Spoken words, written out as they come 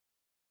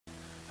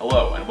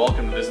Hello, and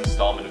welcome to this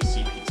installment of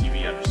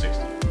CPTV Under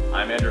 60.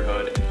 I'm Andrew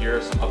Hood, and here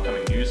are some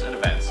upcoming news and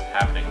events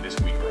happening this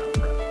week around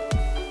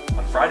prep.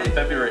 On Friday,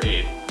 February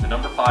 8th, the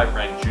number 5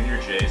 ranked Junior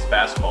Jays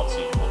basketball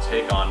team will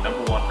take on number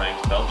 1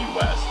 ranked Bellevue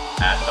West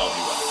at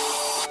Bellevue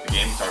West. The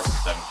game starts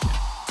at 7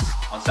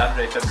 p.m. On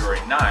Saturday, February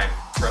 9th,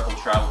 prep will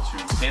travel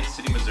to Kansas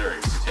City, Missouri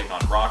to take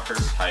on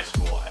Rockhurst High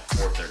School at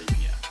 4:30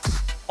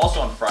 p.m. Also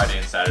on Friday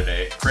and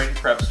Saturday, Creighton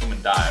Prep Swim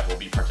and Dive will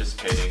be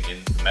participating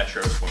in the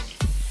Metro Swim Meet.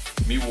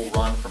 The meet will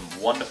run from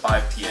 1 to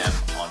 5 p.m.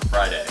 on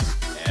Friday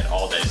and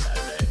all day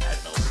Saturday at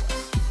Bellevue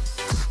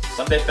West.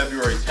 Sunday,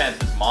 February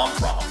 10th is Mom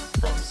Prom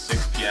from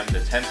 6 p.m. to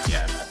 10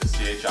 p.m. at the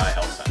CHI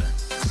Health Center.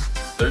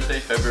 Thursday,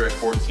 February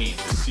 14th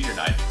is Senior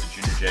Night for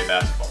the Junior J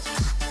basketball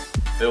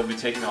team. They will be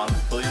taking on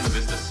Pavilion La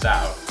Vista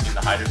South in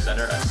the Hyder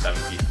Center at 7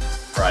 p.m.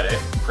 Friday,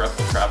 prep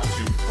will travel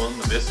to Pavilion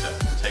La Vista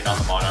to take on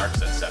the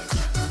Monarchs at 7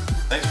 p.m.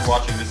 Thanks for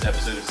watching this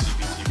episode of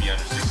CPTV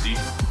Under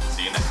 60.